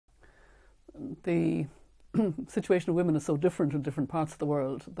the situation of women is so different in different parts of the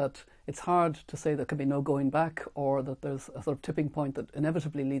world that it's hard to say there can be no going back or that there's a sort of tipping point that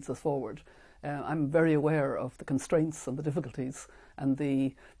inevitably leads us forward. I'm very aware of the constraints and the difficulties and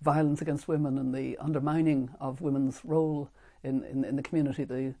the violence against women and the undermining of women's role in the community,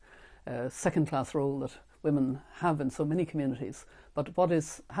 the second-class role that women have in so many communities. But what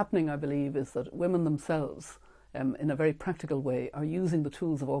is happening, I believe, is that women themselves, in a very practical way, are using the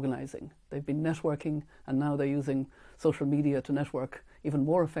tools of organising. They've been networking, and now they're using social media to network even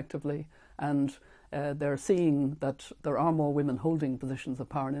more effectively, and they're seeing that there are more women holding positions of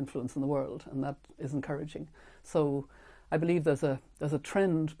power and influence in the world, and that is encouraging. So I believe there's a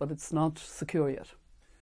trend, but it's not secure yet.